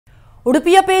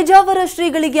ಉಡುಪಿಯ ಪೇಜಾವರ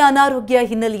ಶ್ರೀಗಳಿಗೆ ಅನಾರೋಗ್ಯ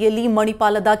ಹಿನ್ನೆಲೆಯಲ್ಲಿ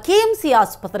ಮಣಿಪಾಲದ KMC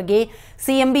ಆಸ್ಪತ್ರೆಗೆ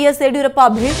ಸಿಎಂ ಬಿಎಸ್ ಯಡಿಯೂರಪ್ಪ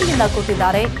ಭೇಟಿಯನ್ನ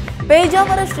ಕೊಟ್ಟಿದ್ದಾರೆ.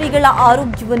 ಪೇಜಾವರ ಶ್ರೀಗಳ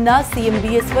ಆರೋಗ್ಯವನ್ನ ಸಿಎಂ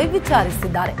ಬಿಎಸ್ವೈ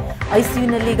ವಿಚಾರಿಸಿದ್ದಾರೆ.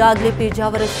 ಐಸಿಯುನಲ್ಲಿ ಈಗಾಗಲೇ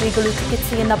ಪೇಜಾವರ ಶ್ರೀಗಳು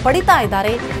ಚಿಕಿತ್ಸೆಯನ್ನ ಪಡಿತಾ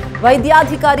ಇದ್ದಾರೆ.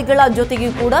 ವೈದ್ಯಾಧಿಕಾರಿಗಳ ಜೊತೆಗೂ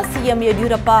ಕೂಡ ಸಿಎಂ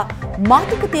ಯಡಿಯೂರಪ್ಪ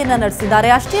ಮಾತುಕತೆಯನ್ನ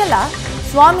ನಡೆಸಿದ್ದಾರೆ. ಅಷ್ಟೇ ಅಲ್ಲ,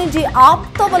 ಸ್ವಾಮೀಜಿ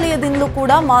ಆಪ್ತ ವಲಯದಿಂದಲೂ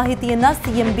ಕೂಡ ಮಾಹಿತಿಯನ್ನ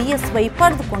ಸಿಎಂ ಬಿಎಸ್ವೈ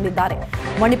ಪಡೆದುಕೊಂಡಿದ್ದಾರೆ.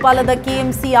 ಮಣಿಪಾಲದ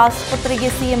KMC ಆಸ್ಪತ್ರೆಗೆ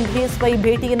ಸಿಎಂ ಬಿಎಸ್ವೈ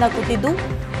ಭೇಟಿಯನ್ನ ಕೊಟ್ಟಿದ್ದು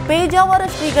ಪೇಜಾವರ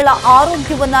ಶ್ರೀಗಳ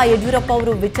ಆರೋಗ್ಯವನ್ನ ಯಡಿಯೂರಪ್ಪ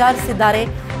ಅವರು ವಿಚಾರಿಸಿದ್ದಾರೆ.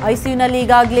 ಐಸಿಯುನಲ್ಲಿ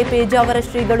ಈಗಾಗಲೇ ಪೇಜಾವರ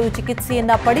ಶ್ರೀಗಳು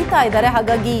ಚಿಕಿತ್ಸೆಯನ್ನ ಪಡಿತಾ ಇದ್ದಾರೆ.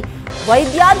 ಹಾಗಾಗಿ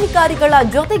ವೈದ್ಯಾಧಿಕಾರಿಗಳ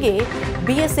ಜೊತೆಗೆ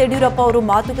ಬಿಎಸ್ ಯಡಿಯೂರಪ್ಪ ಅವರು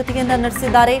ಮಾತುಕತೆಯನ್ನ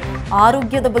ನಡೆಸಿದ್ದಾರೆ.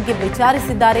 ಆರೋಗ್ಯದ ಬಗ್ಗೆ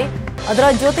ವಿಚಾರಿಸಿದ್ದಾರೆ. ಅದರ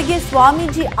ಜೊತೆಗೆ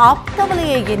ಸ್ವಾಮೀಜಿ ಆಪ್ತ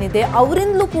ವಲಯ ಏನಿದೆ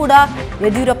ಅವರಿಂದಲೂ ಕೂಡ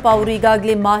ಯಡಿಯೂರಪ್ಪ ಅವರು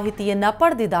ಈಗಾಗಲೇ ಮಾಹಿತಿಯನ್ನ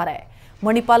ಪಡೆದಿದ್ದಾರೆ.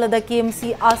 ಮಣಿಪಾಲದ KMC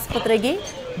ಆಸ್ಪತ್ರೆಗೆ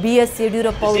ಬಿಎಸ್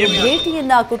ಯಡಿಯೂರಪ್ಪ ಅವರು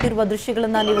ಭೇಟಿಯನ್ನ ಕೊಟ್ಟಿರುವ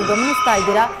ದೃಶ್ಯಗಳನ್ನ ನೀವು ಗಮನಿಸ್ತಾ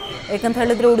ಇದ್ದೀರಾ. ಯಾಕಂತ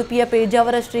ಹೇಳಿದ್ರೆ ಉಡುಪಿಯ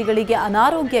ಪೇಜಾವರ ಶ್ರೀಗಳಿಗೆ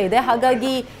ಅನಾರೋಗ್ಯ ಇದೆ.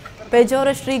 ಹಾಗಾಗಿ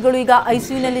ಪೇಜಾವರ ಶ್ರೀಗಳು ಈಗ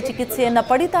ಐಸಿಯುನಲ್ಲಿ ಚಿಕಿತ್ಸೆಯನ್ನ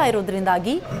ಪಡಿತಾ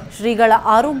ಇರೋದ್ರಿಂದಾಗಿ ಶ್ರೀಗಳ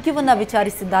ಆರೋಗ್ಯವನ್ನ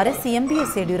ವಿಚಾರಿಸಿದ್ದಾರೆ ಸಿಎಂ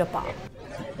ಬಿಎಸ್ ಯಡಿಯೂರಪ್ಪ.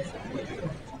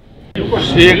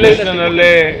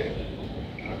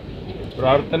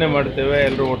 ಪ್ರಾರ್ಥನೆ ಮಾಡ್ತೇವೆ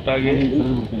ಎಲ್ಲರೂ ಒಟ್ಟಾಗಿ.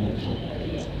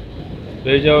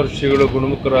 ಪೇಜಾವರ ಶ್ರೀಗಳು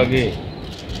ಗುಣಮುಖರಾಗಿ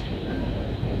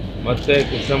ಮತ್ತೆ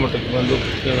ಕೃಷ್ಣ ಮಠಕ್ಕೆ ಬಂದು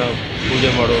ಕೃಷ್ಣನ ಪೂಜೆ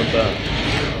ಮಾಡುವಂಥ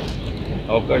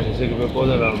ಅವಕಾಶ ಸಿಗಬೇಕು,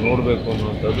 ಅದನ್ನು ನಾವು ನೋಡಬೇಕು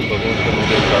ಅನ್ನುವಂಥದ್ದು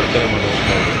ಭಗವಂತನಿಗೆ ಪ್ರಾರ್ಥನೆ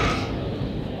ಮಾಡುವಂಥದ್ದು.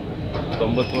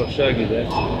 90 ವರ್ಷ ಆಗಿದೆ.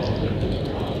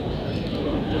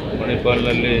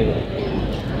 ಮಣಿಪಾಲ್ನಲ್ಲಿ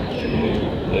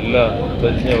ಎಲ್ಲ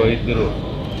ತಜ್ಞ ವೈದ್ಯರು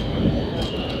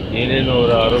ಏನೇನು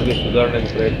ಅವರ ಆರೋಗ್ಯ ಸುಧಾರಣೆಗೆ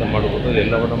ಪ್ರಯತ್ನ ಮಾಡಬಹುದು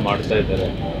ಎಲ್ಲವನ್ನು ಮಾಡ್ತಾ ಇದ್ದಾರೆ.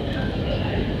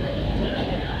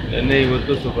 ನಿನ್ನೆ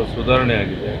ಇವತ್ತು ಸ್ವಲ್ಪ ಸುಧಾರಣೆ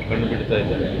ಆಗಿದೆ, ಕಂಡು ಬಿಡ್ತಾ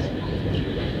ಇದ್ದಾರೆ.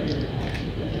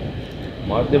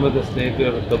 ಮಾಧ್ಯಮದ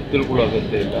ಸ್ನೇಹಿತರು ತಪ್ಪು ತಿಳ್ಕೊಳ್ಳೋ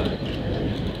ಅಗತ್ಯ ಇಲ್ಲ.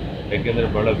 ಯಾಕೆಂದರೆ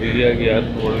ಭಾಳ ಬಿಗಿಯಾಗಿ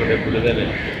ಯಾರನ್ನು ಒಳಗಡೆ ಬಿಡದೇನೆ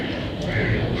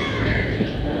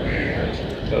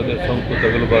ಯಾವುದೇ ಸೋಂಕು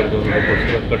ತಗಲಬಾರ್ದು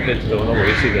ಅನ್ನೋದಕ್ಕೋಸ್ಕರ ಕಟ್ಟೆಚ್ಚರವನ್ನು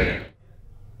ವಹಿಸಿದ್ದಾರೆ.